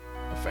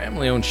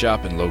family-owned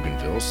shop in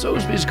Loganville,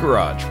 Soesby's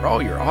Garage for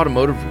all your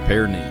automotive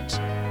repair needs.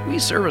 We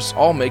service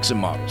all makes and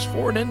models,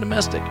 foreign and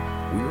domestic.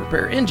 We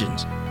repair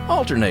engines,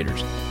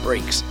 alternators,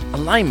 brakes,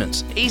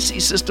 alignments, AC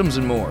systems,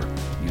 and more,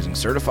 using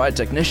certified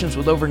technicians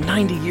with over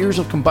 90 years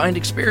of combined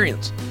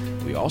experience.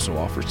 We also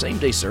offer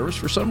same-day service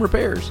for some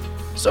repairs.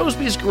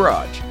 Soesby's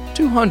Garage,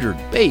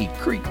 200 Bay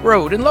Creek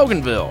Road in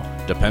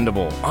Loganville.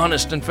 Dependable,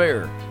 honest, and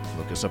fair.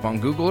 Look us up on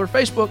Google or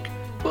Facebook.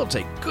 We'll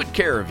take good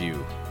care of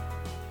you.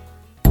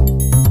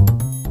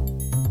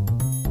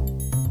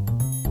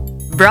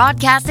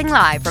 Broadcasting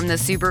live from the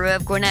Subaru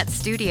of Gwinnett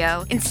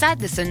studio inside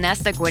the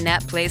Sonesta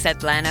Gwinnett Place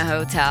Atlanta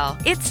Hotel.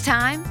 It's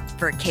time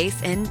for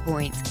Case in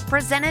Point,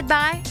 presented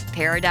by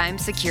Paradigm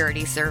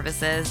Security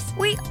Services.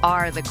 We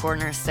are the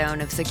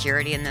cornerstone of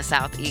security in the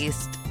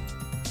Southeast.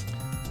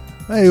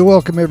 Hey,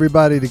 welcome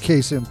everybody to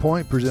Case in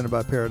Point, presented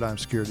by Paradigm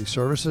Security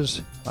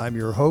Services. I'm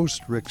your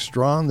host, Rick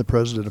Strawn, the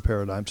president of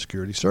Paradigm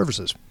Security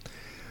Services.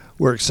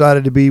 We're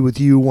excited to be with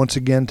you once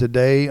again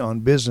today on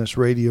Business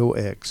Radio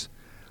X.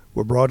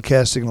 We're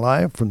broadcasting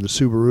live from the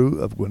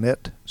Subaru of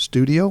Gwinnett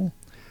studio,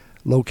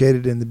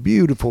 located in the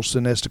beautiful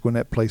Sonesta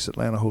Gwinnett Place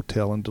Atlanta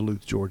Hotel in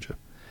Duluth, Georgia.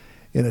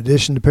 In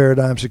addition to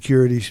Paradigm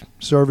Security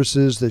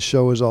Services, this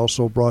show is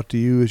also brought to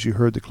you, as you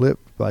heard the clip,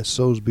 by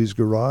Soesby's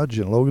Garage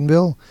in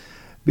Loganville.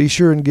 Be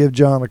sure and give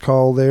John a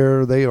call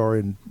there. They are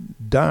in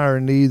dire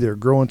need. They're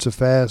growing so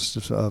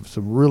fast of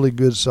some really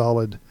good,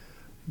 solid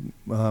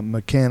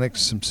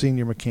mechanics, some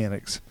senior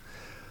mechanics.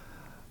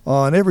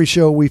 On every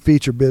show, we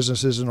feature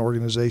businesses and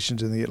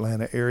organizations in the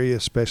Atlanta area,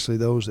 especially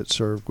those that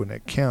serve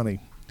Gwinnett County.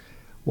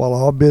 While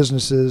all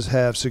businesses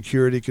have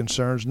security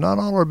concerns, not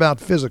all are about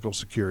physical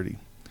security.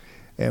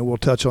 And we'll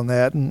touch on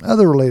that and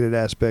other related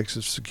aspects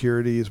of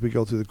security as we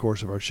go through the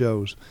course of our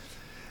shows.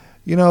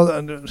 You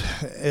know,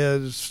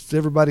 as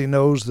everybody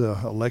knows, the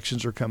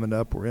elections are coming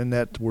up. We're in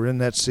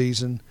that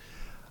season.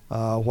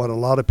 What a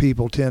lot of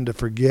people tend to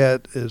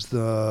forget is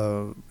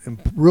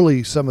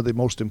really some of the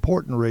most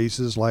important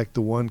races, like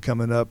the one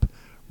coming up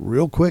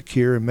real quick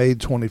here in May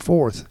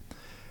 24th.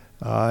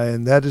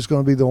 And that is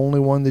going to be the only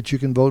one that you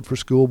can vote for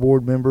school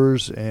board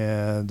members,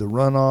 and the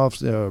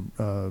runoffs,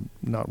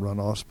 not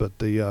runoffs, but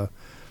the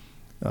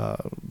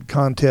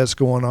contests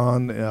going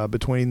on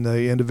between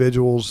the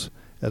individuals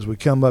as we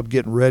come up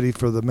getting ready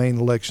for the main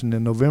election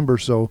in November.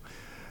 So,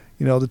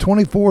 you know, the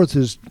 24th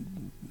is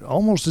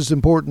almost as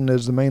important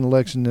as the main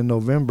election in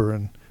November,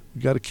 and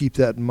we've got to keep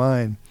that in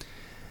mind.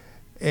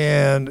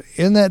 And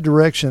in that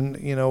direction,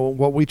 you know,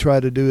 what we try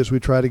to do is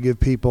we try to give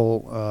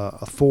people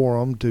a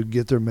forum to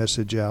get their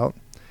message out.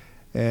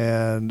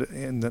 And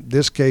in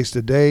this case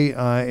today,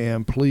 I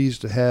am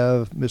pleased to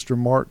have Mr.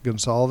 Mark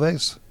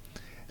Gonsalves.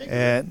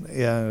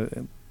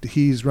 And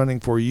he's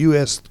running for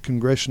U.S.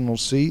 congressional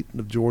seat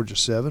of Georgia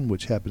 7,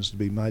 which happens to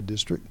be my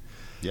district.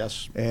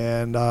 Yes.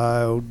 And,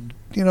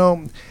 you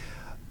know,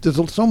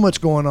 there's so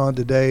much going on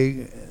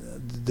today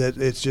that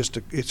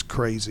it's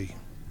crazy.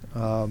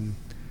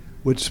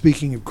 Which,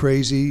 speaking of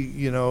crazy,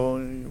 you know,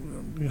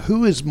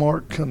 who is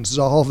Mark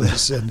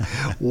Gonsalves, and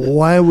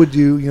why would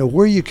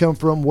where you come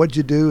from, what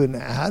you do, and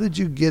how did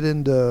you get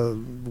into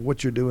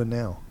what you're doing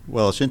now?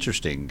 Well, it's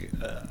interesting.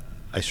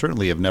 I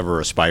certainly have never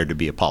aspired to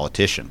be a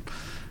politician.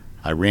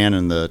 I ran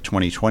in the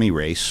 2020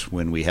 race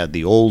when we had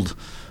the old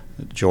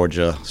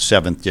Georgia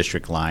 7th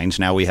District lines.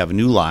 Now we have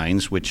new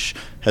lines, which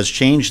has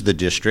changed the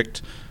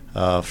district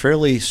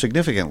fairly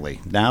significantly.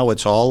 Now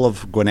it's all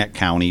of Gwinnett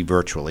County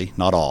virtually,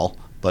 not all,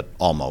 but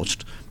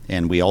almost.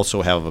 And we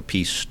also have a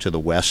piece to the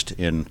west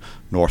in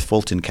North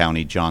Fulton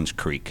County, Johns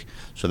Creek.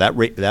 So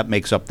that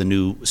makes up the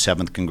new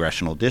 7th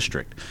Congressional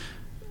District.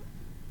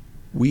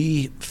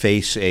 We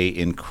face an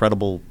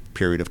incredible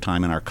period of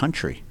time in our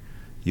country.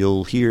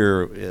 You'll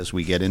hear, as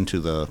we get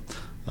into the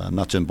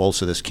nuts and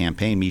bolts of this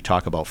campaign, me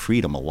talk about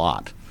freedom a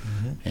lot.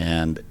 Mm-hmm.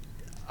 And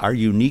our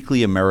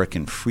uniquely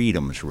American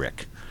freedoms,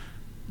 Rick,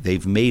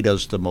 they've made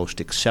us the most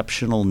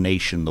exceptional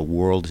nation the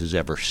world has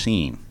ever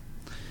seen.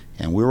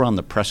 And we're on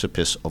the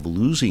precipice of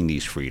losing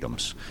these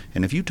freedoms.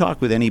 And if you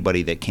talk with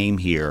anybody that came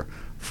here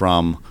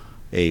from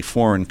a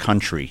foreign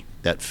country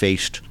that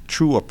faced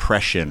true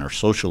oppression or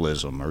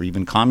socialism or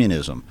even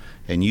communism,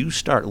 and you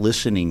start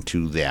listening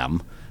to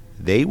them,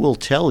 they will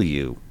tell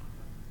you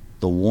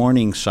the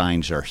warning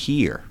signs are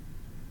here,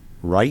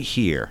 right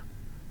here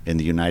in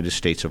the United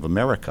States of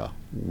America.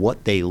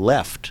 What they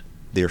left,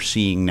 they're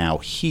seeing now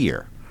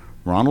here.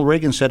 Ronald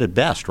Reagan said it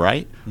best,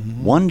 right?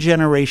 Mm-hmm. One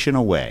generation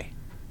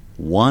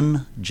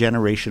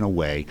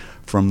away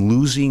from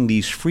losing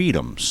these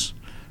freedoms.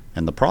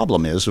 And the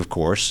problem is, of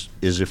course,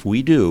 is if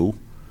we do,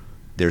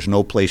 there's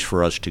no place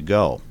for us to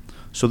go.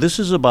 So this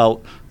is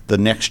about the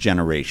next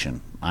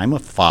generation. I'm a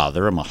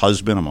father, I'm a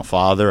husband, I'm a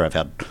father. I've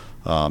had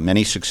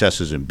many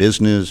successes in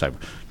business.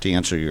 To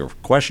answer your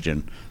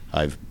question,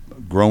 I've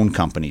grown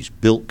companies,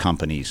 built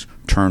companies,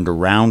 turned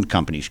around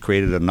companies,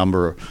 created a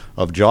number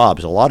of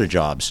jobs, a lot of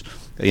jobs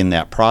in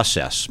that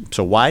process.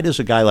 So why does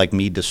a guy like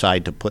me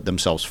decide to put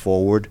themselves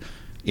forward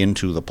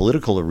into the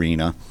political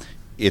arena?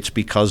 It's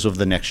because of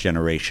the next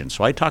generation.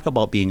 So I talk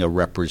about being a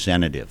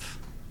representative,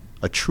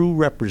 a true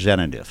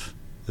representative.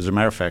 As a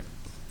matter of fact,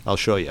 I'll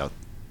show you. How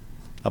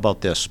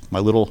about this? My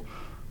little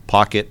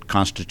pocket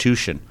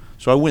Constitution.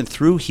 So I went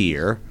through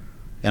here,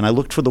 and I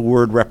looked for the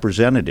word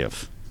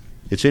representative.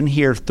 It's in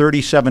here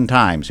 37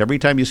 times. Every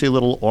time you see a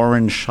little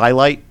orange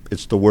highlight,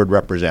 it's the word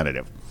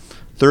representative.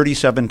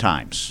 37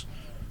 times.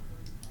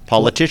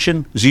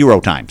 Politician, 0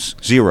 times.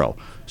 0.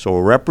 So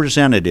a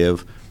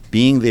representative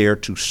being there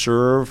to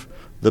serve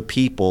the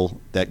people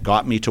that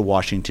got me to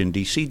Washington,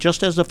 D.C.,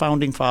 just as the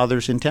Founding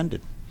Fathers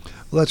intended.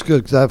 Well, that's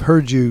good, because I've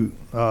heard you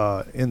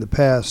in the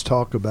past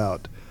talk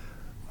about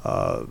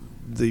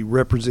the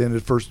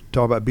representative, first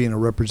talk about being a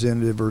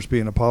representative versus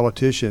being a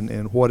politician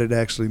and what it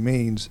actually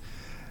means.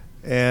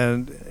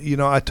 And, you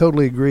know, I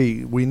totally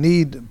agree. We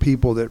need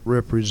people that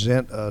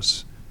represent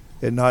us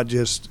and not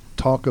just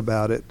talk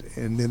about it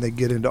and then they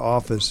get into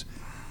office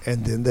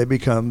and then they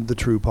become the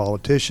true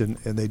politician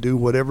and they do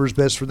whatever's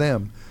best for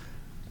them.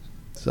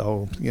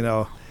 So, you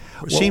know.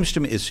 It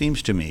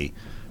seems to me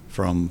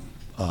from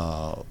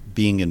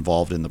being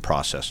involved in the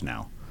process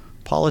now,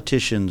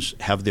 politicians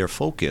have their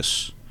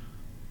focus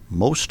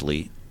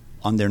mostly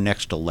on their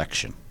next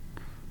election.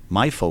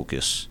 My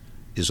focus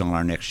is on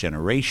our next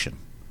generation.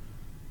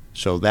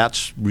 So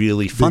that's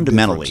really Big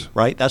fundamentally, difference.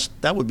 right?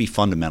 That would be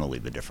fundamentally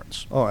the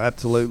difference. Oh,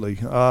 absolutely.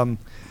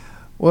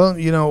 Well,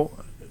 you know,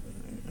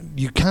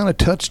 you kind of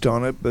touched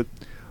on it, but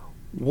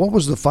what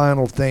was the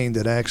final thing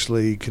that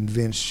actually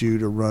convinced you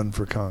to run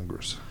for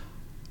Congress?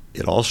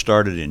 It all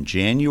started in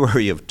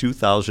January of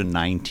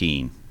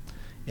 2019,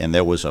 and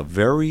there was a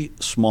very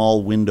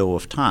small window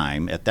of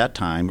time. At that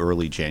time,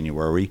 early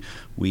January,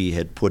 we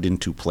had put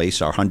into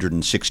place our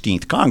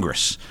 116th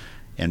Congress.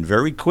 And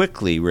very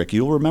quickly, Rick,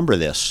 you'll remember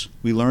this,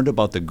 we learned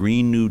about the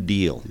Green New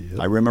Deal. Yep.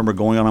 I remember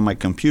going on my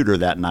computer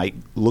that night,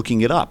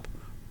 looking it up.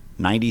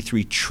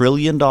 $93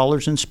 trillion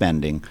in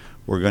spending.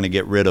 We're going to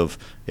get rid of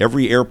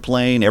every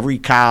airplane, every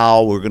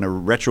cow. We're going to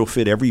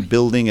retrofit every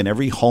building and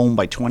every home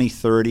by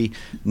 2030.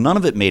 None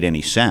of it made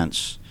any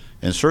sense.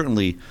 And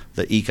certainly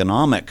the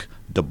economic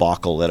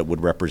debacle that it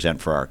would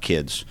represent for our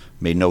kids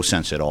made no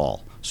sense at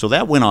all. So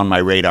that went on my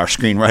radar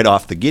screen right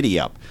off the giddy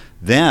up.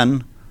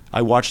 Then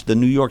I watched the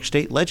New York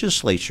State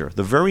Legislature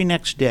the very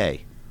next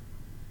day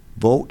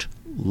vote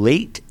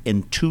late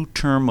and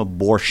two-term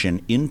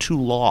abortion into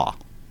law.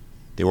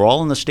 They were all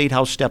on the State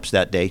House steps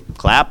that day,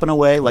 clapping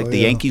away like the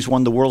yeah. Yankees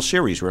won the World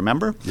Series,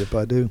 remember? Yep,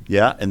 I do.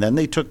 Yeah, and then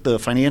they took the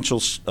financial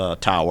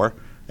tower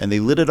and they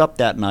lit it up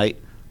that night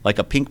like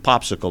a pink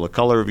popsicle, the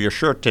color of your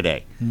shirt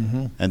today.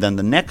 Mm-hmm. And then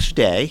the next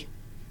day,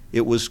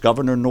 it was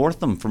Governor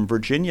Northam from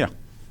Virginia.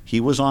 He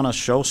was on a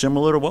show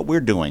similar to what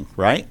we're doing,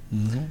 right?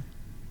 Mm-hmm.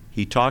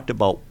 He talked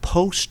about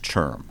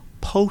post-term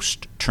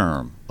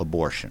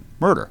abortion,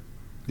 murder.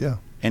 Yeah.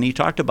 And he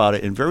talked about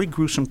it in very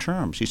gruesome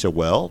terms. He said,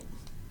 well,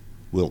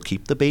 we'll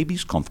keep the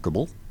babies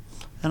comfortable.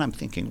 And I'm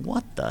thinking,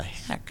 what the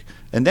heck?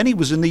 And then he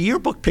was in the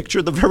yearbook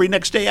picture the very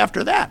next day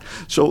after that.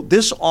 So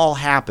this all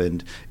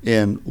happened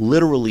in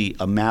literally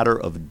a matter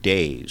of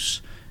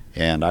days.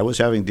 And I was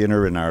having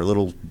dinner in our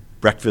little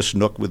breakfast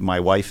nook with my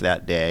wife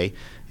that day.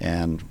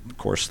 And, of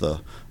course,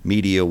 the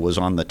media was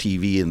on the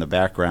TV in the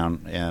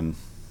background and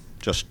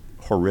just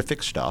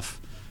horrific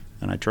stuff.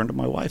 And I turned to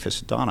my wife. I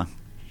said, Donna,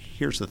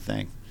 here's the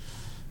thing.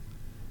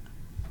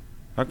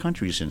 Our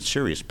country is in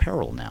serious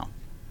peril now.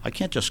 I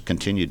can't just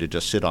continue to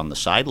just sit on the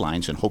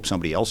sidelines and hope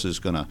somebody else is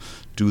going to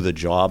do the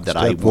job that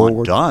I Step want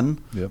forward.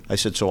 done. Yep. I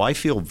said, so I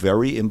feel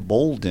very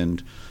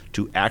emboldened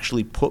to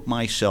actually put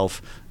myself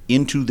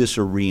into this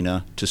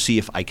arena to see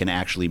if I can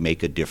actually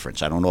make a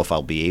difference. I don't know if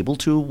I'll be able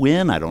to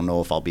win. I don't know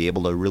if I'll be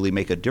able to really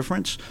make a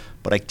difference.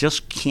 But I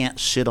just can't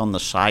sit on the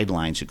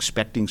sidelines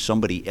expecting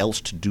somebody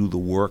else to do the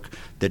work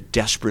that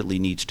desperately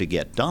needs to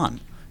get done.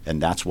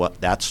 And that's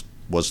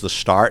was the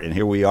start, and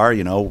here we are.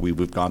 You know,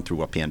 we've gone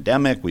through a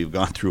pandemic, we've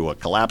gone through a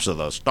collapse of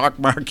the stock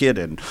market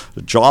and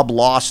the job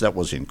loss that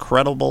was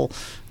incredible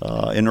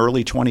in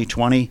early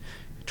 2020.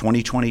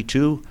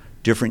 2022,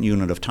 different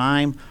unit of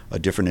time, a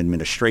different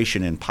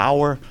administration in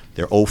power.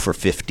 They're 0 for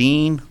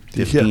 15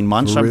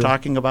 months for I'm real.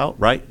 talking about,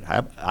 right?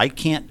 I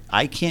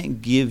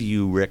can't give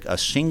you, Rick, a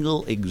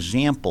single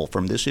example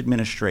from this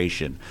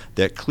administration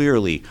that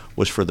clearly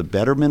was for the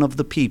betterment of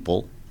the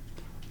people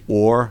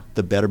or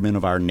the betterment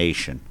of our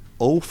nation.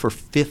 0 for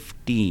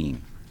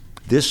 15.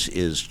 This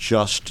is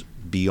just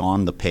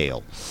beyond the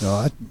pale. No,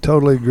 I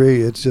totally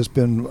agree. It's just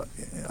been,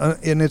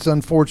 and it's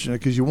unfortunate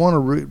because you want to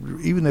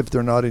root, even if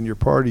they're not in your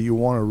party, you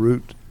want to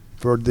root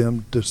for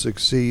them to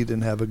succeed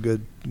and have a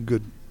good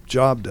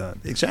job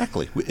done.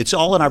 Exactly. It's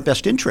all in our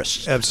best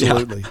interests.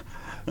 Absolutely.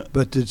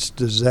 But it's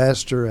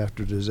disaster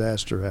after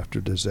disaster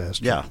after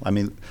disaster. Yeah. I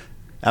mean,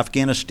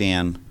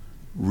 Afghanistan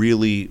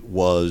really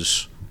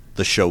was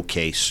the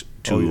showcase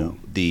to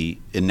the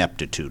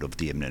ineptitude of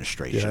the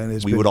administration. Yeah, and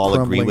it's we been would all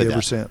agree crumbling with ever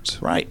that.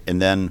 since. Right. And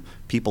then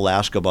people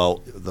ask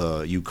about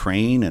the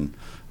Ukraine and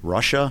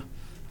Russia.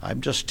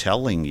 I'm just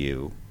telling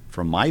you,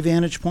 from my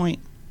vantage point,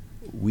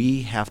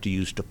 we have to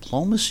use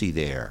diplomacy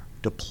there.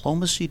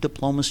 Diplomacy,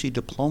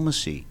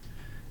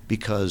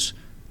 because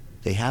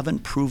they haven't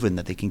proven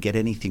that they can get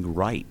anything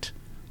right.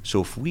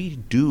 So if we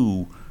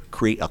do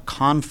create a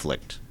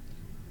conflict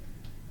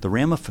the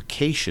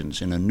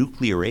ramifications in a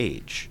nuclear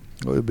age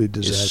It would be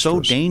disastrous. is so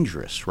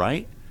dangerous,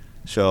 right?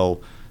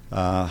 So,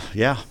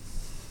 yeah.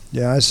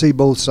 Yeah, I see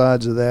both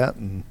sides of that,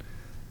 and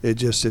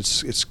it's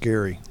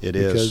scary. It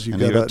because is. And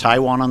you got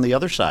Taiwan on the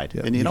other side.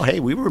 Yeah. And, hey,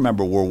 we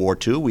remember World War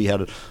II. We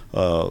had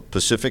a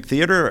Pacific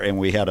theater, and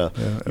we had a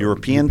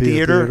European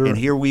theater, and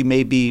here we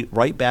may be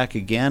right back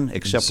again,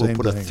 except we'll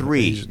put a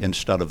 3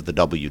 instead of the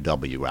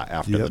WW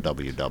after the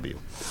WW.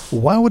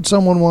 Why would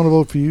someone want to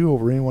vote for you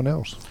over anyone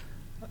else?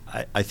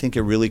 I think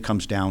it really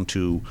comes down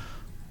to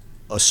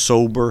a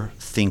sober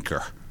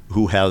thinker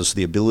who has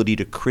the ability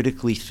to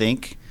critically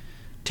think,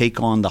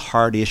 take on the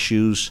hard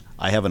issues.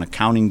 I have an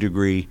accounting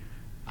degree.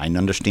 I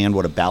understand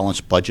what a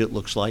balanced budget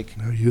looks like.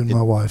 No, you and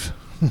my wife.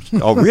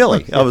 Oh,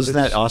 really? Oh, isn't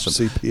that awesome?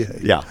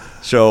 CPA. Yeah.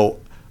 So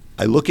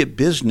I look at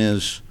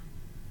business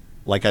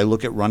like I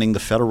look at running the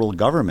federal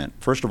government.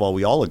 First of all,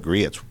 we all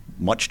agree it's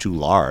much too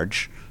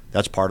large.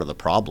 That's part of the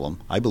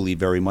problem. I believe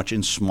very much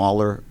in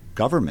smaller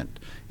government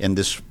and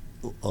this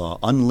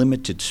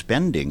unlimited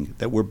spending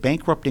that we're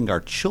bankrupting our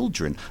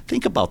children.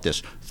 Think about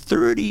this,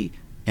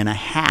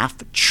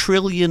 $30.5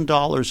 trillion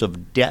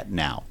of debt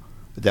now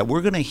that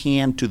we're going to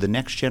hand to the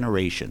next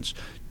generations,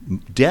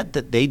 debt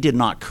that they did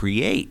not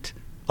create,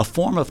 a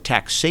form of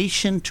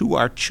taxation to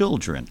our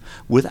children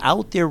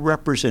without their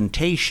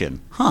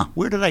representation.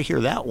 Where did I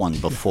hear that one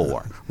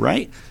before,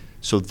 right?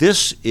 So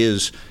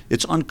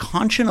it's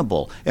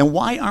unconscionable. And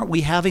why aren't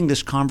we having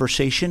this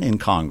conversation in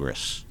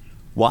Congress?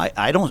 Why?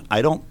 I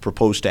don't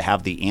propose to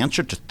have the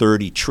answer to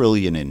 $30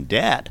 trillion in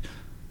debt,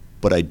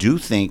 but I do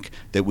think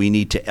that we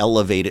need to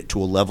elevate it to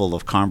a level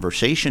of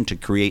conversation to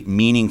create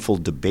meaningful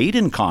debate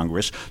in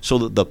Congress so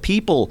that the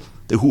people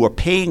who are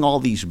paying all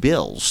these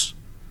bills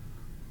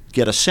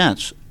get a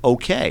sense,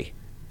 okay,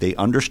 they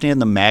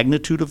understand the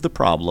magnitude of the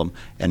problem,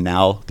 and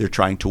now they're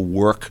trying to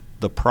work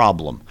the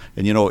problem.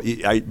 And,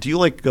 do you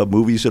like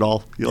movies at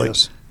all?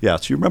 Yes. Yeah,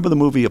 so you remember the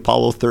movie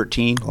Apollo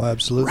 13? Oh,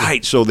 absolutely.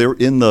 Right, so they're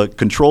in the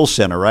control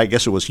center, right? I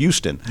guess it was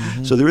Houston.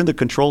 Mm-hmm. So they're in the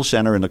control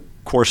center, and of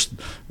course,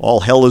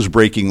 all hell is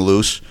breaking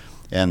loose.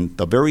 And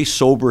the very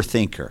sober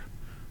thinker,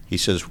 he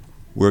says,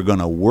 we're going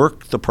to we're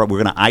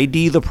going to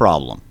ID the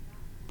problem.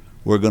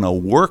 We're going to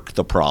work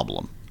the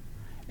problem,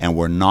 and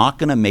we're not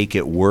going to make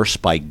it worse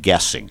by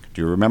guessing.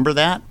 Do you remember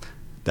that?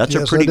 That's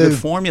a pretty good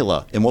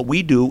formula. And what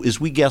we do is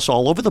we guess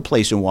all over the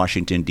place in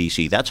Washington,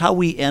 D.C. That's how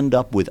we end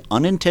up with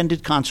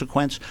unintended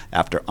consequence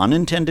after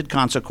unintended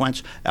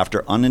consequence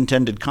after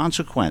unintended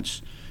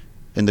consequence.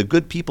 And the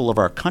good people of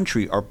our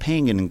country are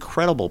paying an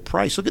incredible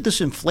price. Look at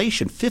this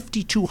inflation,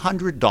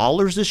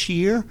 $5,200 this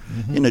year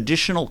in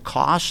additional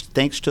cost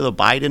thanks to the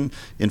Biden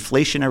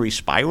inflationary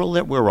spiral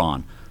that we're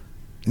on.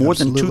 More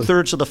than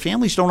two-thirds of the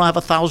families don't have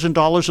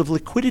 $1,000 of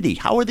liquidity.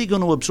 How are they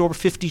going to absorb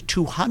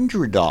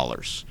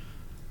 $5,200?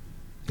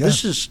 Yeah.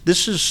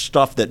 This is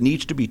stuff that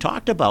needs to be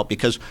talked about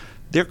because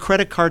their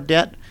credit card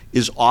debt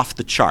is off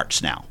the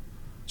charts now.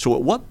 So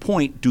at what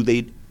point do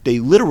they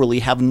literally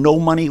have no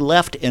money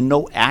left and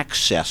no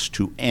access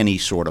to any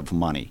sort of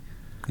money?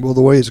 Well,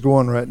 the way it's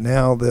going right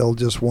now, they'll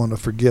just want to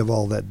forgive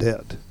all that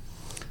debt.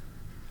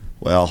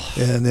 Well,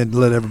 and then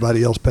let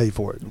everybody else pay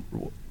for it.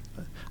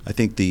 I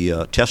think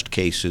the test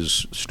case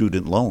is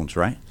student loans,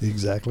 right?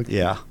 Exactly.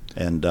 Yeah.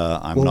 And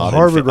I'm well,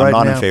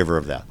 not in favor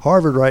of that.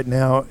 Harvard right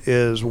now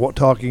is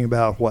talking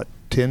about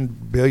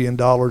 $10 billion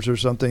or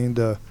something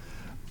to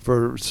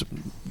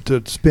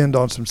spend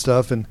on some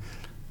stuff, and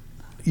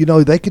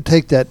they could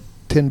take that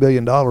 $10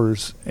 billion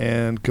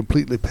and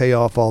completely pay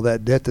off all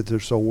that debt that they're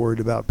so worried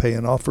about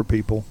paying off for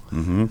people.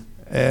 Mm-hmm.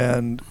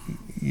 And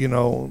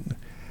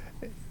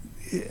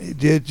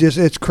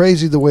it's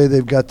crazy the way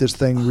they've got this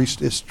thing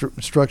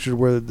structured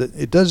where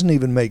it doesn't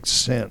even make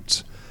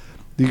sense.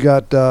 You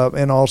got,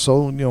 and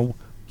also,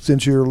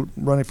 since you're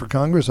running for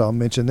Congress, I'll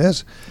mention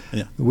this.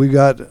 Yeah. We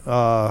got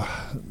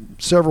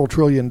several $1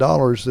 trillion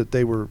that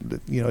they were,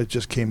 it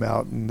just came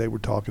out and they were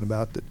talking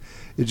about that.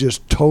 It's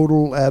just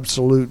total,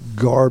 absolute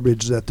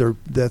garbage that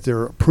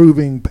they're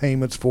approving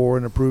payments for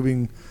and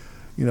approving,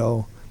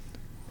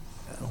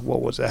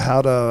 what was it?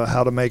 How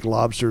to make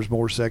lobsters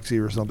more sexy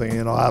or something?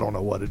 I don't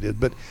know what it is,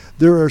 but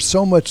there are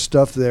so much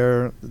stuff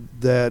there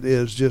that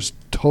is just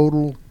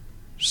total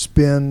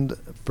spend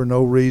for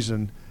no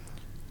reason,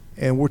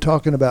 and we're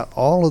talking about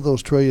all of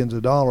those trillions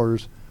of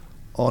dollars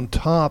on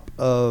top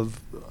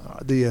of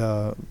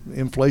the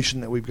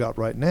inflation that we've got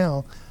right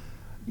now.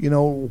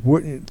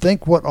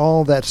 Think what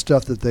all that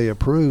stuff that they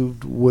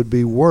approved would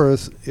be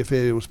worth if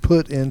it was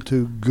put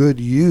into good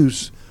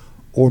use,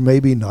 or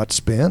maybe not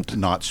spent.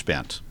 Not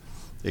spent,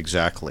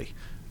 exactly.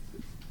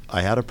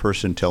 I had a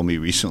person tell me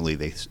recently.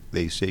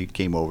 They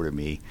came over to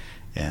me,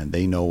 and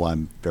they know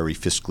I'm very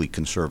fiscally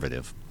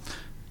conservative.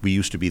 We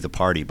used to be the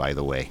party, by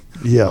the way,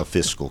 of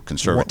fiscal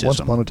conservatism. Once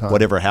upon a time.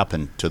 Whatever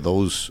happened to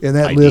those And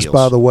that ideals? list,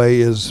 by the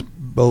way, is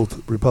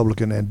both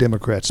Republican and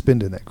Democrats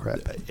spending that crap.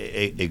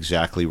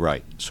 Exactly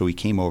right. So he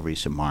came over, he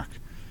said, Mark,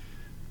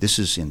 this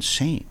is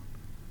insane.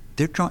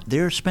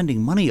 They're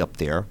spending money up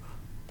there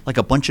like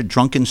a bunch of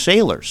drunken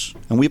sailors.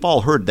 And we've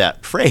all heard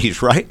that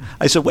phrase, right?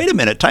 I said, wait a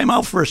minute, time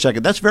out for a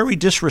second. That's very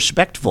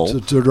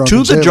disrespectful to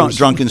the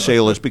drunken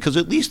sailors, because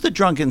at least the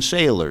drunken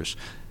sailors,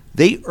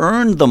 they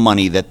earn the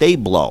money that they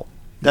blow.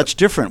 That's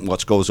different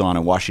what goes on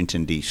in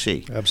Washington,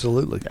 D.C.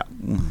 Absolutely.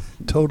 Yeah.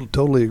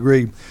 Totally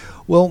agree.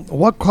 Well,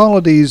 what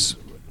qualities,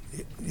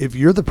 if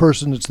you're the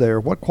person that's there,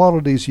 what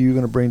qualities are you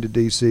going to bring to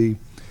D.C.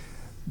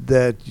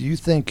 that you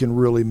think can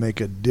really make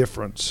a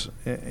difference?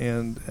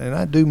 And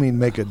I do mean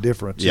make a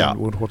difference in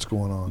what's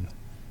going on.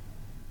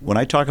 When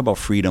I talk about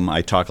freedom,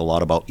 I talk a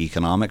lot about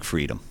economic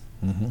freedom,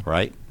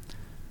 right?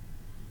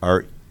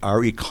 Our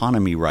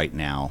economy right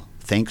now,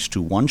 thanks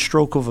to one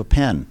stroke of a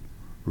pen,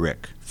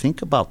 Rick,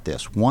 think about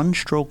this. One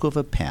stroke of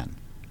a pen,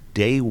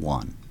 day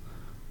one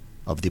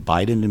of the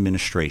Biden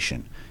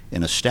administration,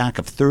 in a stack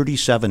of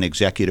 37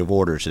 executive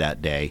orders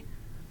that day,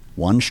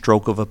 one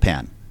stroke of a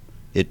pen,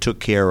 it took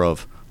care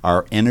of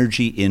our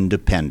energy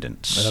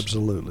independence.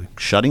 Absolutely.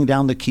 Shutting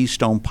down the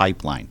Keystone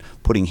Pipeline,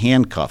 putting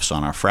handcuffs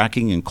on our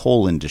fracking and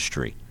coal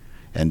industry.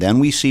 And then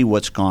we see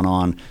what's gone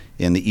on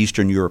in the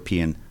Eastern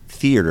European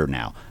theater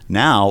now.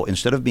 Now,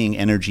 instead of being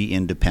energy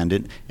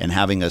independent and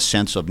having a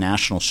sense of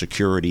national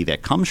security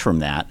that comes from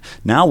that,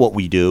 now what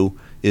we do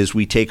is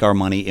we take our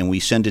money and we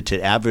send it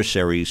to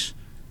adversaries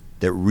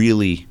that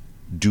really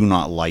do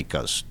not like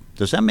us.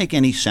 Does that make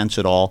any sense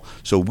at all?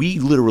 So we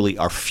literally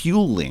are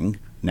fueling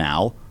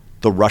now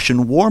the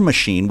Russian war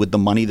machine with the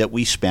money that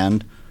we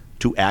spend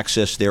to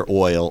access their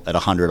oil at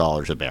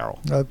 $100 a barrel.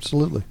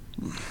 Absolutely.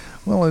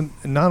 Well, and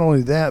not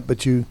only that,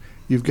 but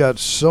you've got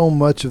so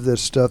much of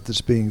this stuff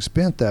that's being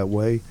spent that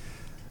way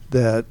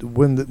that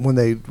when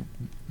they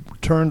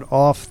turned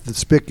off the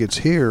spigots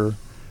here,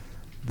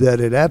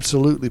 that it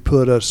absolutely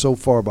put us so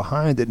far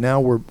behind that now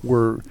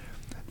we're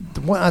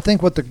I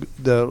think what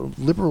the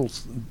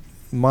liberals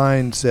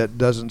mindset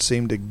doesn't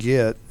seem to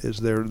get is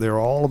they're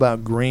all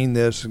about green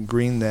this and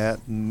green that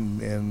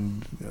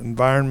and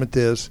environment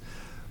this.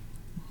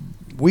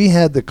 We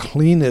had the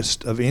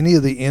cleanest of any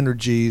of the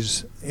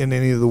energies in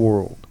any of the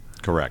world.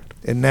 Correct.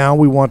 And now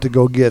we want to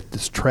go get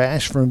this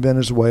trash from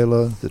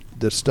Venezuela,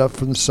 the stuff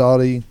from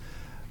Saudi,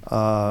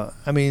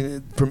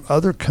 from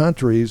other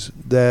countries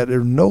that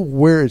are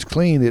nowhere as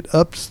clean. It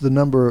ups the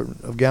number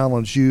of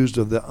gallons used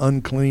of the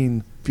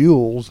unclean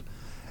fuels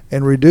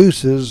and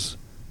reduces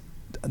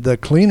the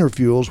cleaner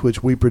fuels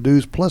which we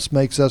produce, plus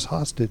makes us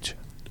hostage.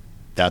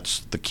 That's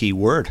the key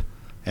word.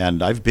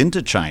 And I've been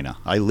to China.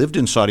 I lived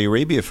in Saudi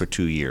Arabia for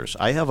 2 years.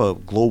 I have a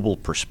global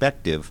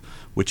perspective,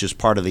 which is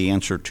part of the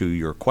answer to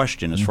your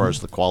question as far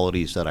as the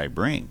qualities that I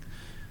bring.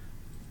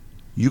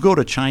 You go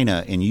to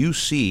China and you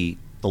see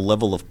the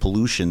level of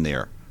pollution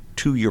there,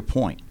 to your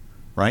point,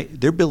 right?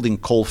 They're building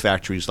coal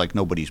factories like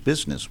nobody's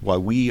business,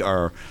 while we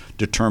are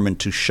determined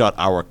to shut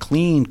our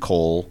clean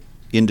coal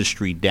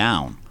industry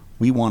down.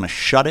 We want to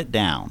shut it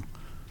down.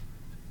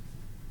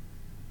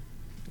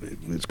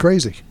 It's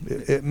crazy.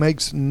 It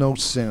makes no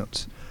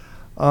sense.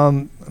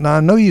 Now, I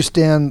know you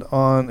stand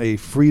on a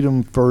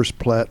freedom first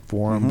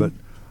platform, but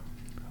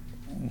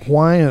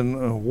why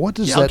and what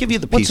does I'll give you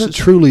the pieces. What's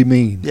it truly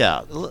mean?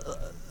 Yeah.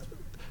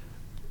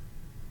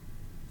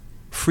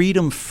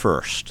 Freedom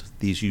first,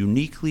 these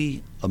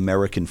uniquely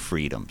American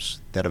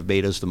freedoms that have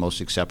made us the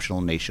most exceptional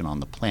nation on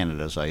the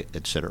planet, as I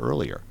had said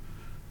earlier.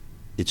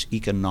 It's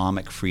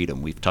economic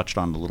freedom. We've touched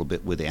on it a little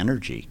bit with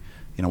energy.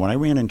 You know, when I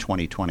ran in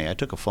 2020, I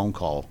took a phone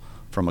call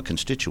from a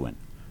constituent.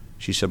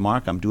 She said,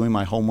 Mark, I'm doing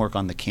my homework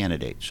on the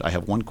candidates. I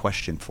have one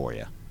question for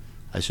you.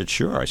 I said,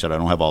 sure. I said, I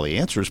don't have all the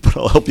answers, but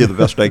I'll help you the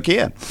best I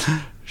can.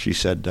 She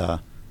said, I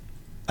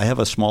have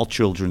a small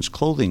children's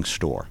clothing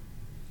store.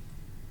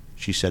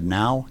 She said,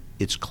 now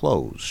it's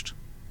closed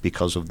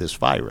because of this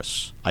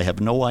virus. I have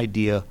no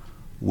idea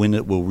when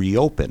it will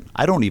reopen.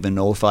 I don't even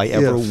know if I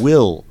ever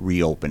will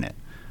reopen it.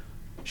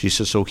 She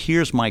says, so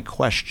here's my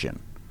question.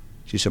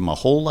 She said, my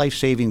whole life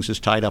savings is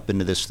tied up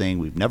into this thing.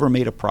 We've never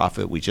made a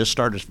profit. We just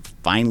started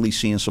finally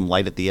seeing some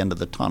light at the end of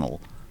the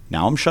tunnel.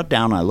 Now I'm shut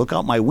down, and I look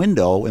out my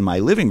window in my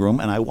living room,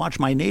 and I watch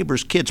my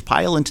neighbors' kids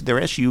pile into their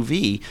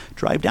SUV,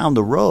 drive down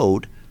the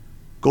road,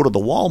 go to the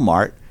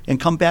Walmart, and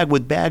come back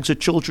with bags of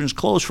children's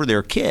clothes for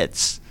their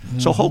kids.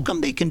 So how come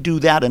they can do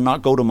that and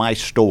not go to my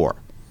store?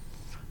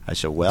 I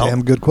said, well.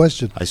 Damn good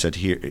question. I said,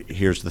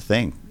 here's the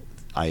thing.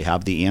 I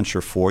have the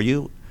answer for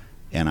you,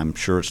 and I'm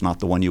sure it's not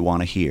the one you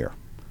want to hear.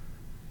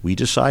 We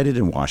decided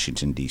in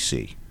Washington,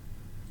 D.C.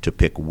 to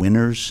pick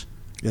winners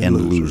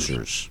and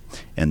losers.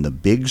 And the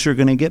bigs are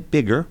going to get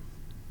bigger,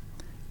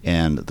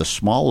 and the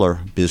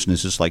smaller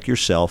businesses like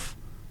yourself,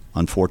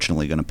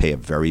 unfortunately, going to pay a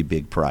very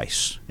big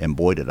price. And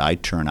boy, did I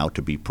turn out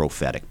to be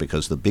prophetic,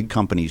 because the big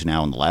companies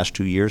now in the last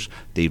 2 years,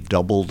 they've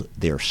doubled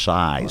their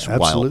size.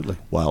 Absolutely.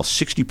 While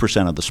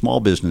 60% of the small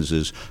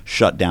businesses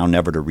shut down,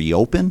 never to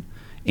reopen.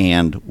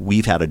 And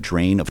we've had a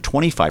drain of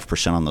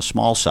 25% on the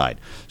small side.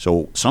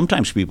 So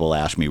sometimes people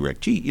ask me, Rick,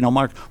 gee, you know,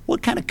 Mark,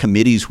 what kind of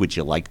committees would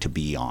you like to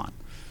be on?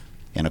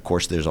 And, of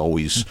course, there's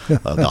always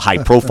the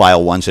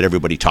high-profile ones that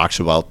everybody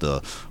talks about,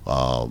 the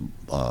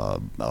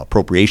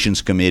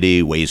Appropriations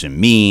Committee, Ways and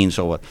Means.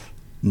 So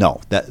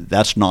No,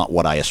 that's not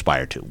what I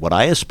aspire to. What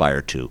I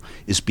aspire to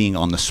is being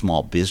on the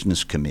small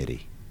business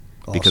committee.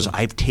 Awesome. Because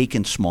I've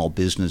taken small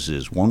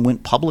businesses. One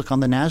went public on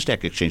the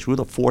NASDAQ exchange. We're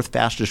the fourth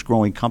fastest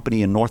growing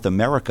company in North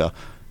America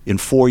in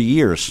 4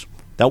 years.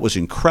 That was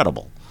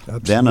incredible.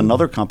 Absolutely. Then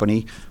another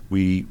company,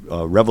 we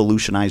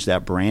revolutionized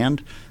that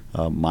brand,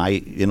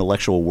 my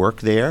intellectual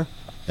work there,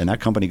 and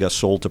that company got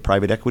sold to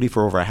private equity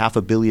for over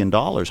 $500 million.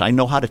 I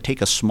know how to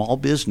take a small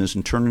business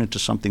and turn it into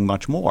something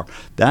much more.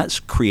 That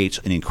creates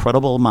an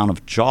incredible amount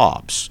of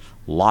jobs,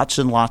 lots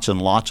and lots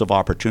and lots of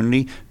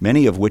opportunity,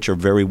 many of which are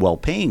very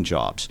well-paying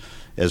jobs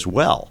as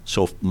well.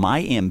 So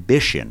my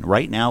ambition,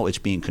 right now it's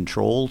being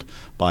controlled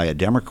by a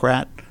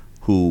Democrat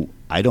who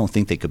I don't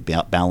think they could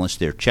balance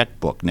their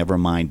checkbook, never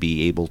mind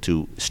be able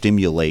to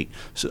stimulate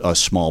a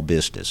small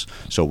business.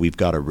 So we've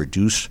got to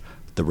reduce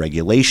the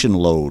regulation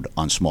load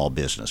on small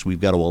business. We've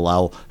got to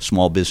allow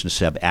small business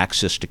to have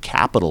access to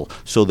capital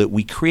so that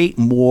we create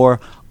more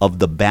of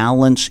the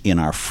balance in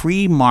our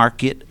free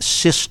market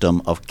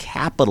system of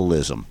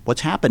capitalism.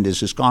 What's happened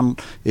is it's gone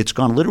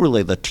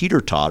literally, the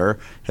teeter-totter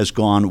has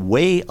gone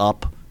way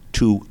up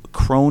to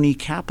crony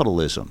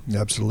capitalism.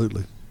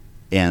 Absolutely.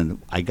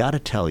 And I got to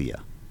tell you,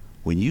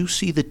 when you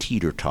see the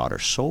teeter-totter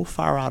so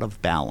far out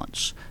of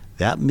balance,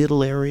 that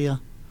middle area,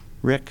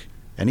 Rick,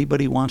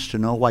 anybody wants to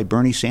know why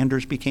Bernie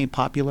Sanders became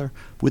popular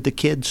with the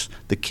kids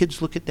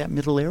look at that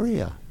middle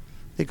area.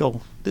 They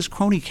go, this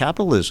crony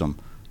capitalism,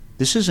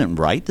 this isn't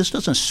right. This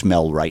doesn't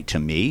smell right to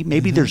me.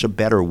 Maybe there's a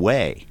better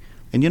way.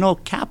 And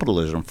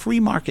capitalism,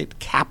 free market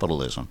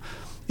capitalism,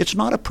 it's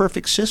not a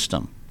perfect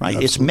system, right?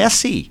 Absolutely. It's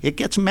messy. It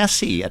gets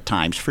messy at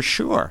times, for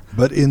sure.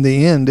 But in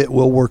the end, it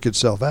will work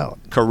itself out.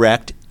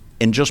 Correct.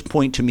 And just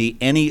point to me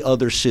any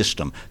other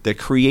system that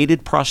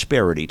created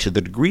prosperity to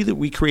the degree that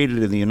we created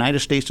in the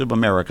United States of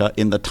America,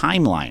 in the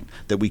timeline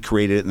that we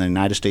created in the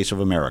United States of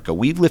America.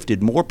 We've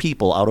lifted more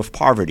people out of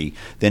poverty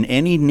than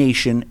any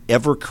nation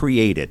ever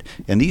created.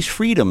 And these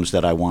freedoms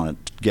that I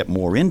want to get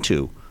more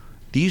into,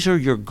 these are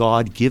your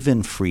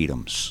God-given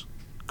freedoms.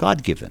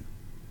 God-given.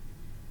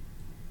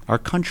 Our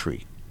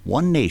country,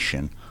 one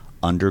nation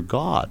under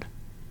God.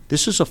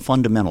 This is a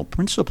fundamental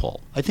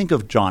principle. I think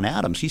of John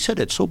Adams. He said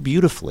it so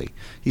beautifully.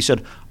 He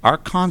said, our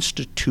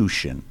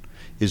Constitution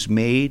is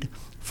made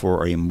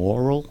for a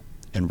moral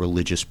and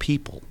religious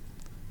people.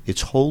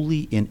 It's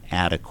wholly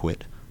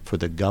inadequate for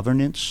the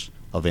governance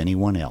of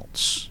anyone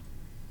else.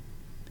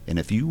 And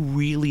if you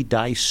really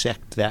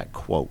dissect that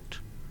quote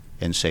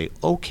and say,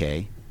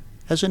 okay,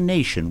 as a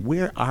nation,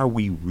 where are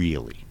we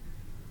really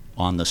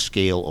on the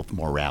scale of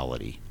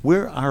morality?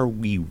 Where are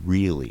we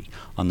really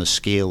on the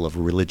scale of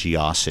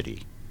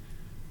religiosity?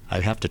 I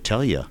have to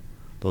tell you,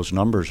 those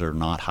numbers are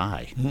not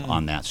high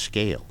on that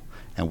scale.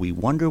 And we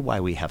wonder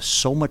why we have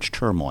so much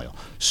turmoil,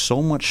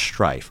 so much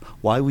strife,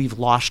 why we've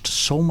lost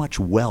so much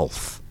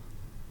wealth.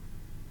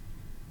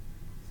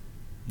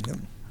 Yep.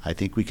 I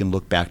think we can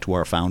look back to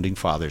our founding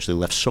fathers. They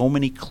left so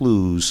many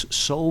clues,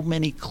 so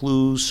many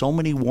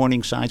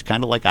warning signs,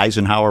 kind of like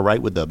Eisenhower,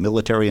 right, with the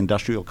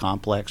military-industrial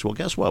complex. Well,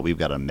 guess what? We've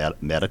got a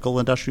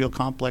medical-industrial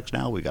complex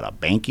now. We've got a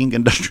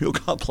banking-industrial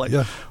complex.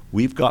 Yeah.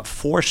 We've got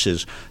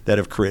forces that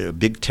have created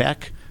big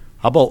tech.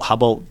 How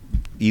about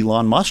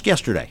Elon Musk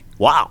yesterday?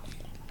 Wow.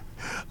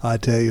 I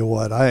tell you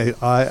what, I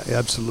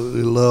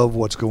absolutely love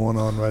what's going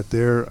on right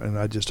there, and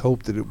I just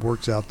hope that it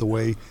works out the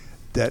way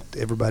that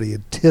everybody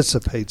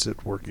anticipates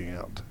it working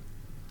out.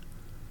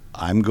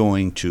 I'm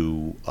going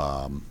to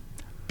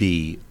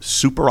be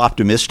super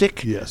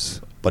optimistic.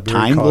 Yes, but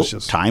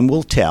time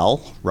will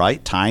tell,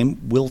 right?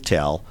 Time will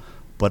tell.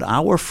 But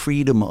our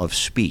freedom of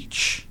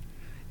speech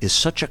is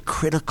such a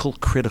critical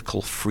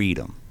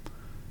freedom.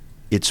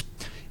 It's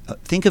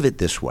think of it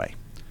this way: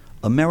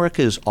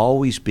 America has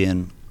always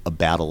been a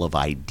battle of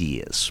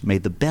ideas. May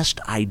the best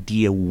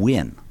idea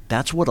win.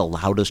 That's what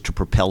allowed us to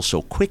propel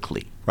so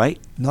quickly, right?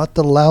 Not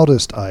the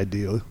loudest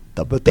idea,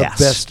 but the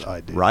best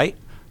idea. Right?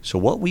 So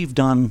what we've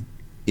done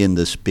in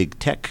this big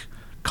tech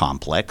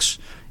complex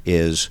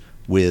is,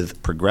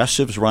 with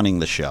progressives running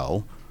the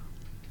show,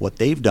 what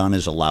they've done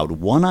is allowed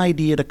one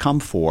idea to come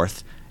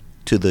forth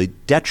to the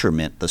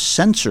detriment, the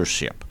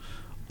censorship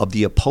of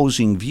the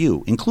opposing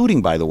view,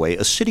 including, by the way,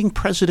 a sitting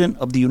president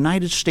of the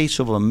United States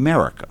of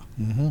America,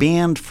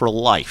 banned for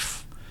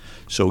life.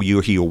 So you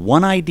hear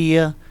one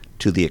idea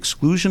to the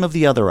exclusion of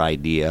the other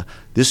idea.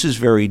 This is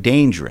very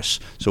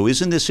dangerous. So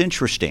isn't this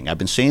interesting? I've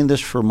been saying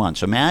this for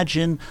months.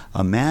 Imagine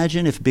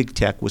if big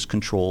tech was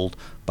controlled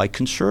by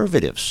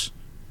conservatives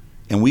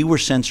and we were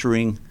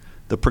censoring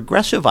the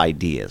progressive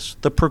ideas.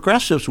 The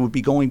progressives would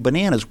be going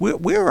bananas.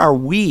 Where are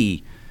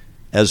we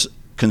as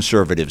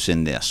conservatives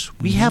in this?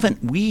 We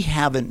haven't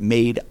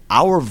made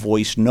our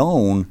voice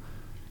known,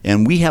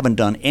 and we haven't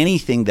done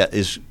anything that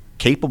is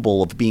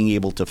capable of being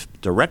able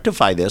to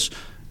rectify this.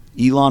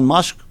 Elon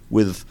Musk,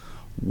 with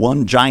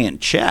one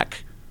giant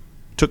check,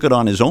 took it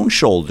on his own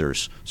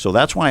shoulders. So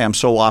that's why I'm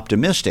so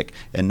optimistic.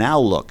 And now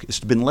look, it's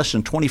been less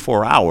than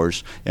 24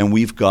 hours, and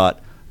we've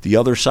got the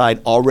other side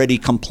already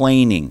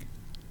complaining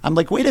I'm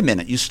like, wait a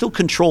minute, you still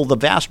control the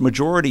vast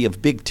majority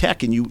of big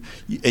tech, and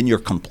you're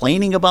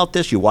complaining about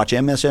this? You watch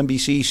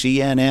MSNBC,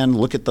 CNN,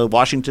 look at the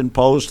Washington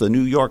Post, the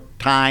New York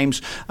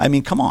Times. I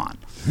mean, come on.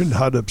 You're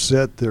not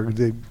upset.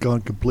 They've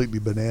gone completely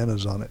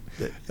bananas on it.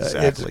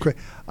 Exactly.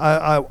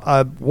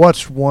 I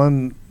watched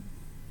one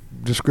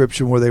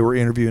description where they were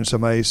interviewing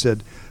somebody who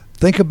said,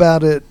 think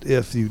about it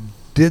if you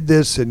did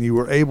this and you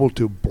were able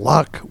to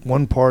block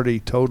one party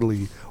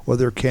totally or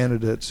their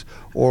candidates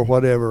or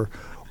whatever,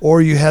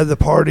 or you had the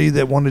party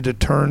that wanted to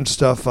turn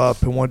stuff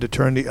up and wanted to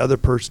turn the other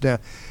person down.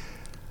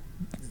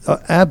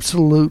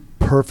 Absolute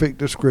perfect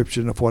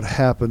description of what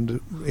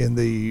happened in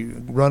the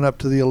run-up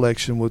to the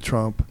election with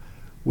Trump,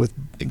 with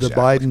the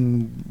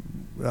Biden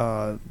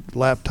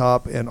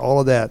laptop and all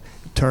of that.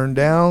 Turned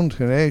down,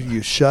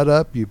 you shut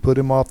up, you put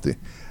him off the...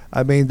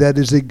 I mean, that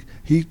is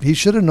he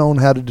should have known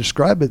how to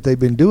describe it. They've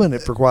been doing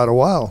it for quite a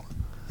while.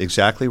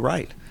 Exactly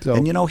right. So,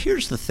 and,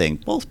 here's the thing.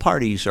 Both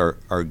parties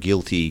are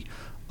guilty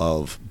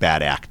of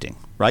bad acting,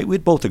 right?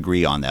 We'd both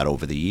agree on that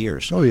over the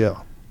years. Oh,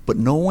 yeah. But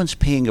no one's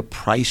paying a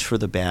price for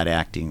the bad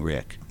acting,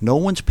 Rick. No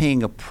one's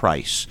paying a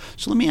price.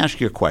 So let me ask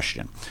you a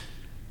question.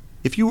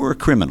 If you were a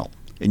criminal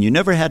and you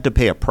never had to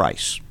pay a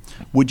price,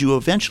 would you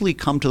eventually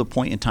come to the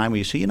point in time where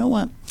you say, you know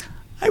what,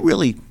 I'm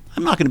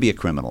not going to be a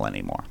criminal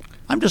anymore.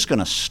 I'm just going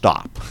to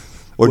stop.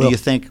 Or do you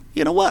think,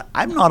 you know what,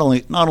 I'm not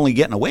only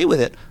getting away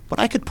with it, but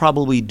I could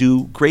probably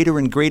do greater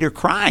and greater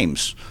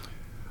crimes.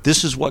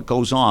 This is what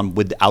goes on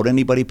without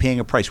anybody paying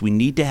a price. We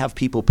need to have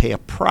people pay a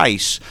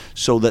price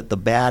so that the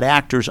bad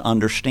actors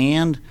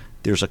understand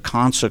there's a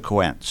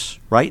consequence.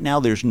 Right now,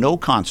 there's no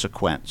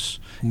consequence.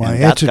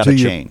 That's got to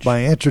change. My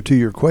answer to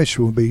your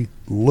question would be,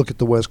 look at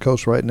the West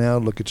Coast right now,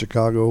 look at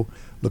Chicago,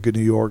 look at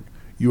New York.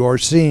 You are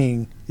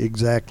seeing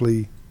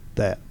exactly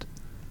that.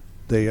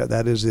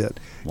 That is it.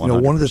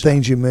 100%. One of the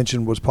things you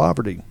mentioned was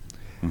poverty.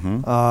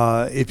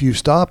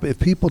 Mm-hmm. If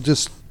people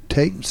just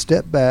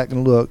step back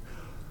and look,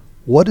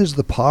 what is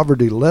the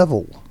poverty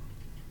level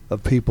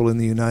of people in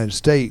the United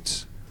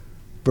States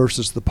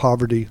versus the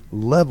poverty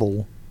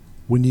level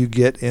when you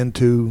get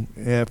into,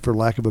 for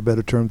lack of a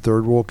better term,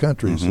 third world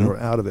countries that are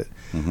out of it?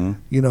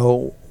 Mm-hmm.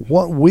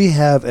 What we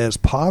have as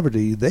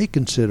poverty, they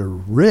consider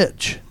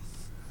rich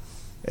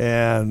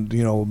and,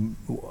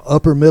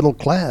 upper middle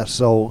class.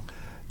 So,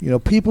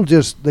 people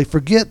they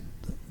forget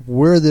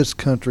where this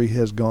country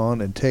has gone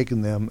and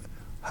taken them,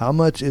 how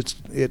much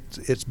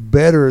it's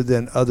better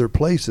than other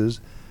places,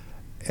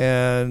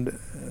 and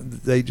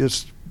they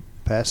just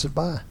pass it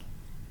by.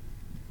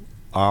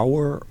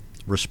 Our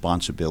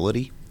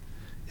responsibility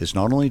is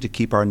not only to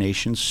keep our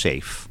nation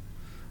safe,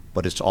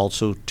 but it's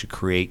also to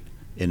create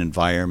an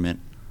environment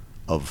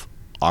of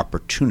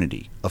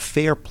opportunity, a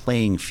fair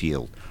playing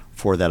field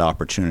for that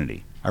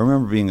opportunity. I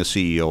remember being a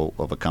CEO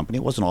of a company,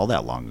 it wasn't all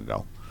that long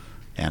ago,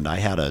 and I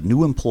had a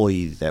new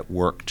employee that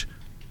worked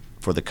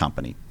for the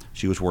company.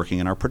 She was working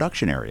in our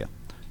production area.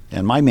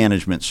 And my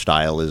management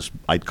style is,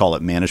 I'd call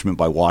it management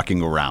by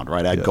walking around,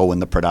 right? I'd go in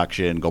the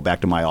production, go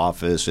back to my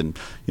office and,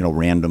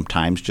 random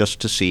times just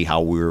to see how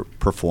we were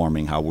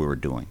performing, how we were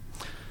doing.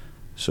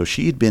 So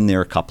she had been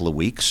there a couple of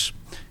weeks,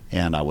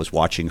 and I was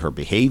watching her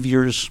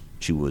behaviors.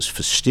 She was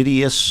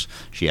fastidious.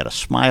 She had a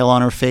smile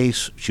on her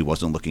face. She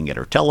wasn't looking at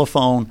her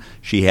telephone.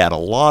 She had a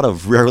lot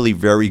of really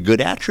very good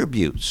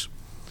attributes.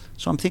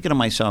 So I'm thinking to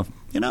myself,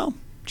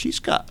 she's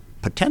got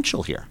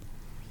potential here.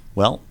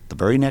 Well, the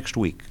very next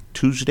week,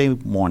 Tuesday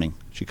morning,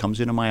 she comes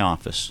into my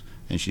office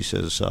and she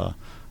says,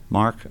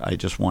 Mark, I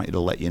just want you to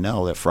let you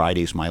know that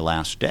Friday's my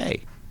last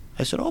day.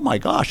 I said, oh my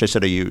gosh. I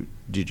said,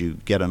 did you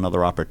get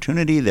another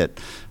opportunity that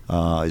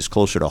is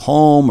closer to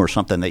home or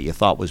something that you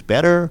thought was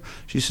better?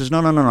 She says,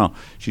 no.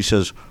 She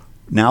says,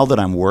 now that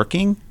I'm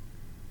working,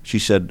 she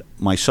said,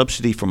 my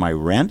subsidy for my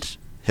rent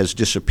has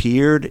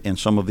disappeared and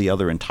some of the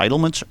other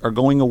entitlements are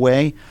going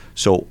away.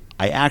 So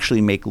I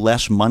actually make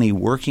less money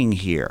working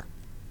here.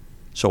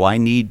 So I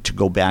need to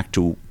go back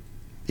to,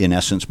 in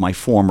essence, my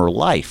former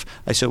life.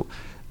 I said,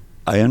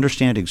 I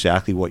understand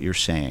exactly what you're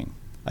saying.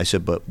 I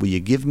said, but will you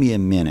give me a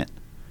minute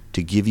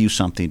to give you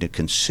something to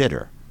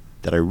consider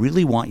that I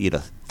really want you to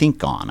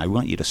think on? I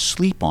want you to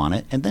sleep on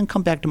it and then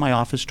come back to my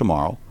office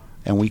tomorrow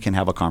and we can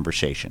have a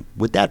conversation.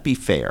 Would that be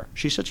fair?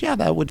 She said, yeah,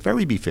 that would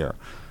very be fair.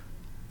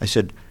 I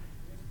said,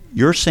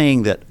 you're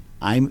saying that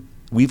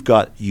we've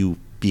got you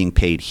being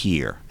paid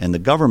here and the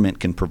government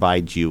can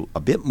provide you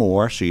a bit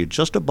more, so you're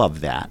just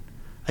above that.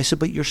 I said,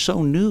 but you're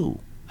so new.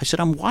 I said,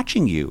 I'm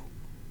watching you.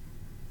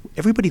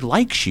 Everybody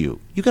likes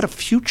you. You got a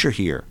future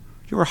here.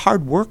 You're a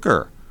hard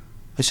worker.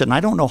 I said, and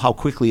I don't know how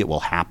quickly it will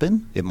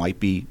happen. It might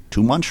be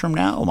 2 months from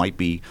now. It might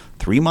be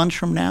 3 months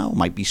from now. It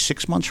might be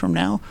 6 months from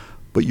now.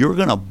 But you're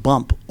going to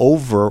bump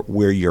over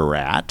where you're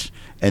at,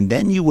 and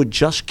then you would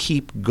just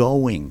keep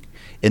going.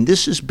 And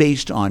this is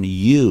based on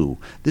you.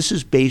 This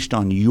is based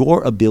on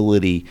your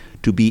ability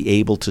to be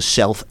able to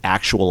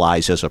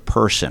self-actualize as a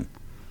person.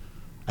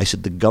 I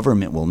said, the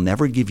government will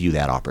never give you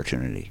that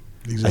opportunity.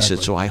 Exactly. I said,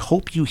 so I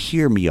hope you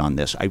hear me on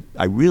this.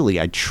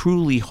 I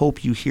truly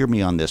hope you hear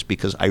me on this,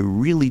 because I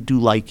really do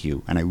like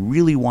you and I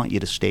really want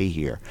you to stay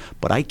here.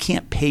 But I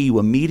can't pay you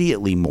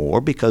immediately more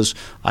because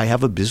I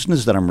have a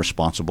business that I'm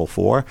responsible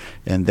for,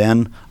 and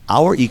then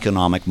our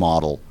economic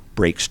model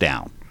breaks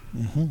down.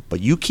 Mm-hmm.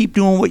 But you keep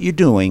doing what you're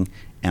doing,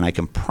 and I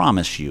can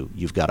promise you,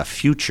 you've got a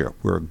future.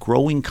 We're a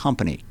growing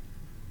company.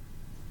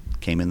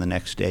 Came in the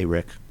next day,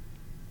 Rick.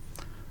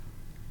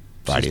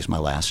 Friday's my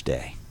last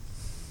day.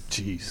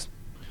 Jeez.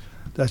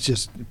 That's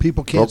just,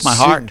 people can't Broke my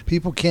heart.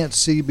 People can't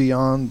see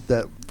beyond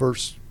that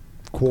first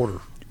quarter,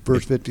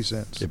 first 50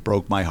 cents. It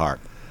broke my heart.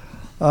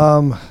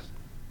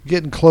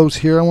 Getting close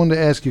here, I wanted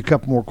to ask you a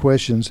couple more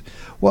questions.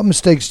 What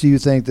mistakes do you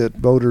think that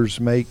voters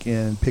make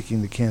in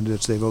picking the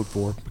candidates they vote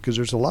for? Because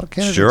there's a lot of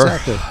candidates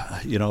out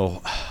there. You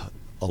know,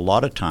 a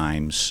lot of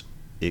times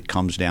it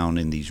comes down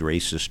in these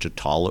races to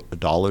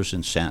dollars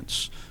and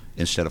cents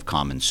instead of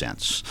common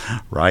sense,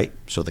 right?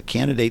 So the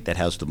candidate that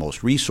has the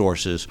most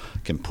resources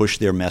can push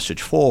their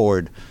message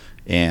forward,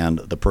 and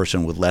the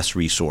person with less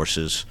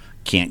resources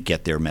can't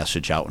get their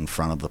message out in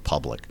front of the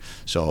public.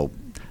 So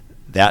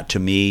that, to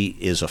me,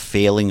 is a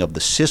failing of the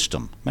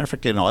system. Matter of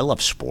fact, you know, I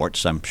love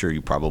sports. I'm sure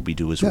you probably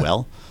do as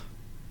well.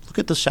 Look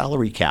at the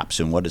salary caps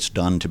and what it's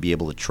done to be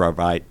able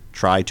to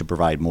try to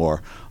provide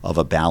more of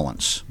a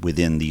balance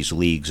within these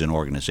leagues and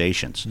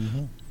organizations.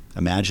 Mm-hmm.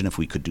 Imagine if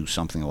we could do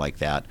something like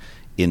that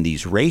in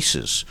these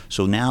races.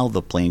 So now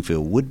the playing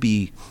field would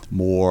be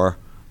more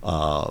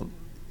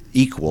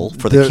equal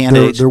for the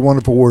candidates. Their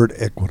wonderful word,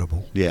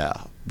 equitable. Yeah.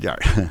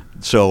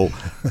 So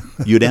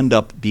you'd end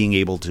up being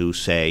able to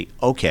say,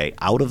 okay,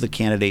 out of the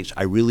candidates,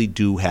 I really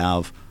do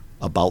have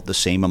about the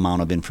same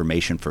amount of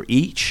information for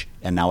each,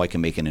 and now I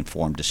can make an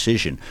informed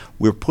decision.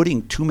 We're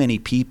putting too many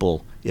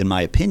people, in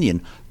my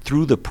opinion,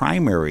 through the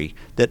primary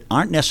that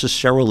aren't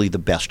necessarily the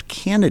best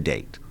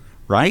candidate,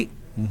 right?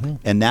 Mm-hmm.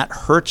 And that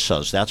hurts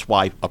us. That's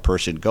why a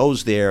person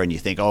goes there and you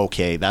think,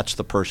 okay, that's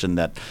the person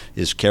that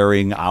is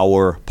carrying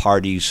our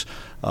party's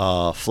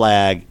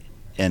flag,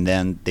 and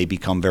then they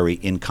become very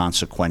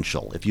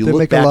inconsequential. If you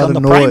look back on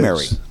the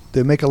primary.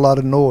 They make a lot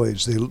of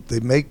noise. They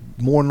make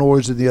more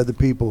noise than the other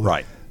people.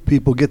 Right.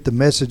 People get the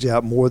message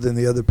out more than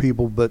the other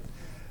people, but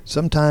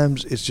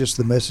sometimes it's just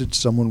the message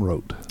someone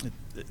wrote.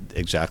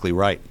 Exactly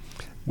right.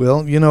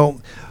 Well, you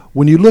know,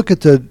 when you look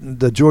at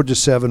the Georgia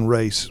 7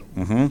 race,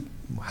 mm-hmm.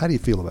 How do you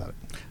feel about it?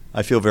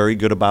 I feel very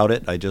good about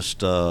it. I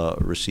just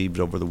received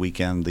over the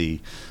weekend the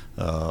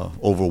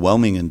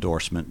overwhelming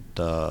endorsement,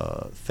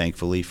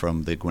 thankfully,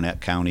 from the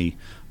Gwinnett County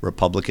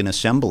Republican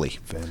Assembly.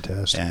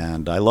 Fantastic.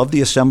 And I love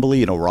the Assembly.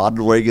 You know, Rod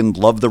Reagan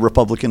loved the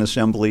Republican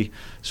Assembly.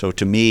 So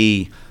to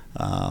me,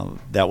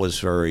 that was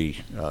very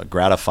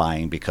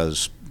gratifying,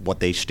 because what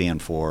they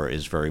stand for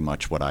is very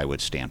much what I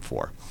would stand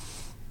for.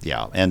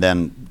 Yeah. And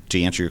then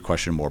to answer your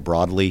question more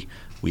broadly,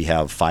 we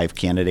have 5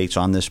 candidates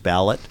on this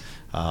ballot.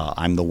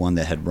 I'm the one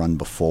that had run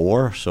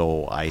before,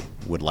 so I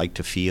would like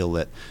to feel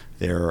that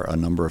there are a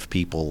number of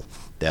people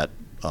that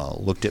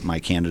looked at my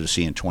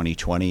candidacy in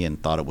 2020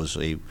 and thought it was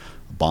a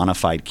bona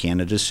fide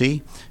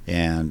candidacy,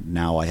 and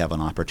now I have an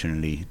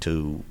opportunity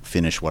to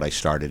finish what I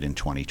started in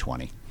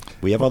 2020.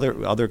 We have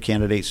other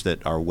candidates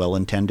that are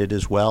well-intended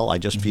as well. I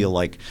just feel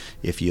like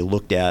if you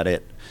looked at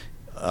it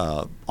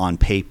on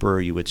paper,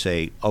 you would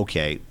say,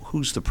 okay,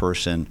 who's the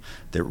person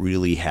that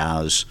really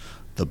has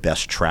the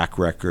best track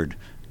record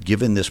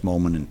given this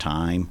moment in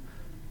time?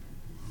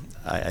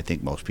 I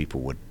think most people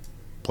would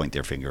point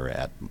their finger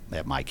at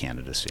my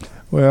candidacy.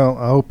 Well,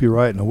 I hope you're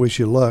right, and I wish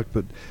you luck.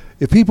 But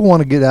if people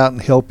want to get out and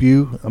help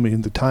you, I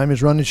mean, the time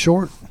is running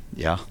short.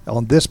 Yeah.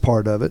 On this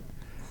part of it,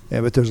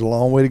 but there's a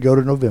long way to go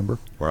to November.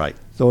 Right.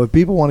 So if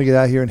people want to get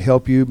out here and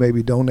help you,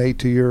 maybe donate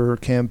to your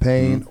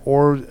campaign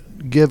or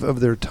give of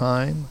their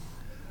time,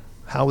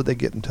 how would they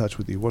get in touch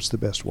with you? What's the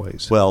best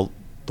ways? Well,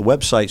 the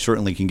website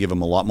certainly can give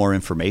them a lot more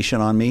information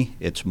on me.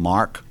 It's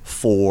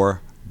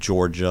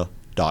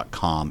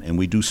mark4georgia.com, and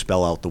we do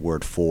spell out the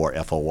word for,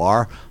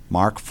 F-O-R,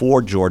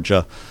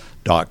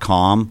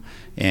 mark4georgia.com.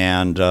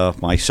 And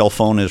my cell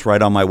phone is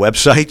right on my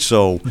website,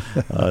 so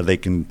they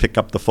can pick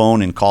up the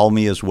phone and call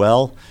me as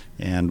well,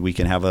 and we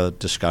can have a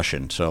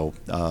discussion. So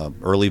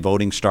early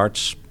voting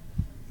starts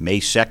May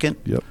 2nd.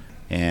 Yep.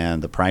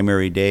 And the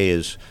primary day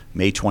is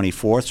May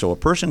 24th. So a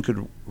person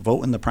could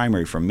vote in the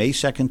primary from May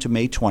 2nd to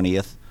May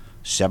 20th,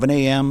 7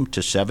 a.m.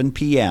 to 7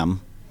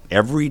 p.m.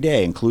 every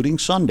day, including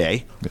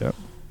Sunday. Yep.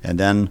 And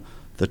then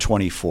the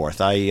 24th.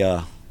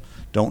 I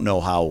don't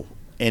know how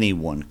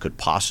anyone could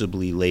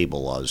possibly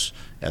label us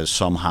as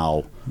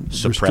somehow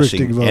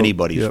suppressing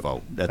anybody's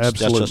vote. That's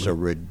just a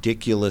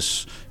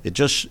ridiculous. It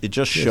just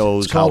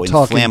shows how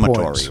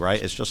inflammatory,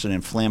 right? It's just an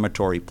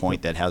inflammatory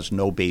point that has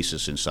no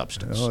basis in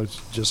substance. You know, it's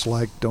just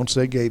like don't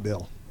say gay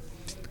bill.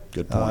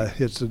 Good point.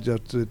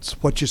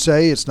 It's what you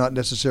say. It's not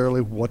necessarily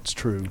what's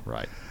true.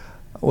 Right.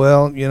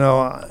 Well, you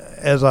know,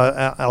 as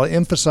I'll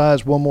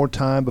emphasize one more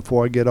time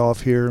before I get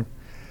off here,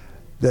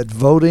 that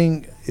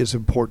voting is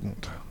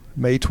important.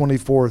 May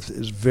 24th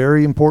is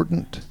very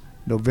important.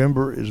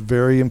 November is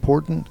very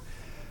important.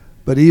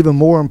 But even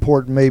more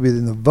important maybe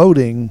than the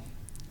voting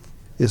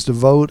is to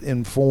vote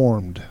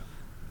informed,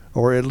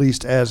 or at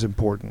least as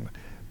important.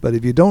 But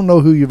if you don't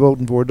know who you're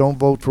voting for, don't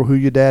vote for who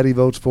your daddy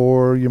votes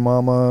for, your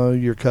mama,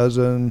 your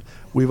cousin.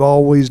 We've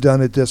always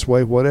done it this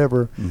way,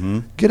 whatever.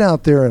 Mm-hmm. Get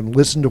out there and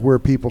listen to where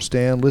people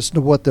stand. Listen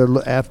to what they're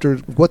after,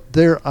 what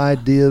their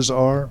ideas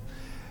are.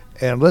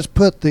 And let's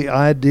put the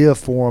idea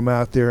forum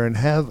out there and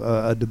have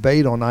a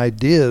debate on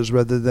ideas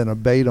rather than a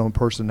debate on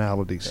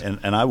personalities.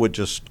 And I would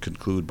just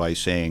conclude by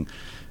saying,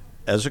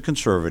 as a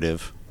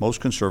conservative, most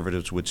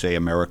conservatives would say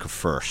America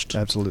first.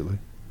 Absolutely.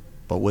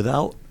 But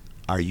without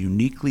our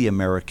uniquely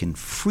American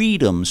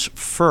freedoms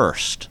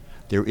first,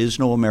 there is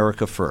no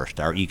America first.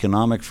 Our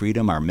economic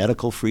freedom, our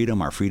medical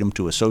freedom, our freedom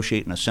to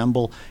associate and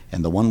assemble,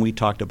 and the one we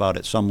talked about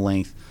at some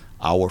length,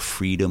 our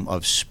freedom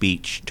of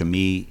speech. To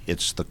me,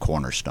 it's the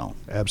cornerstone.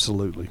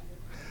 Absolutely.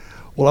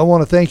 Well, I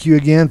want to thank you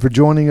again for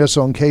joining us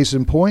on Case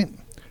in Point,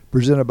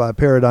 presented by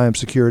Paradigm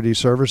Security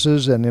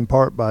Services and in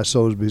part by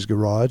Soulsby's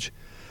Garage.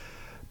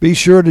 Be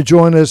sure to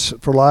join us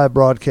for live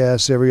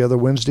broadcasts every other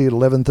Wednesday at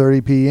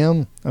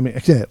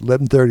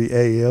 11:30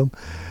 a.m.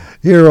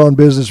 here on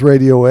Business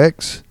Radio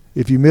X.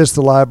 If you miss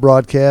the live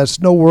broadcast,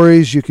 no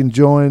worries. You can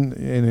join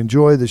and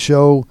enjoy the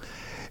show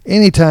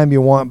anytime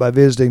you want by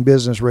visiting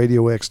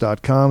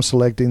businessradiox.com,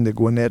 selecting the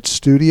Gwinnett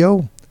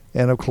Studio,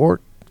 and of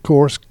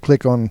course,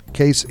 click on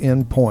Case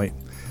in Point.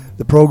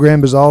 The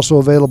program is also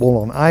available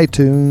on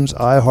iTunes,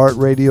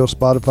 iHeartRadio,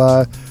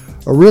 Spotify,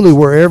 or really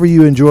wherever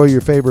you enjoy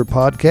your favorite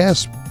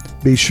podcasts.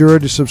 Be sure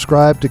to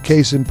subscribe to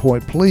Case in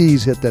Point.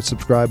 Please hit that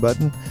subscribe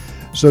button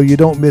so you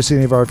don't miss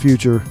any of our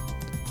future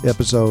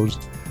episodes.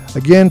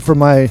 Again, for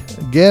my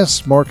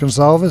guests, Mark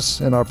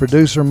Gonsalves, and our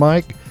producer,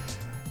 Mike,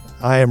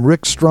 I am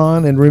Rick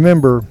Strawn, and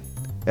remember,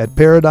 at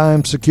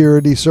Paradigm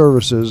Security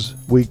Services,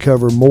 we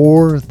cover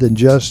more than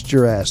just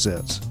your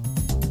assets.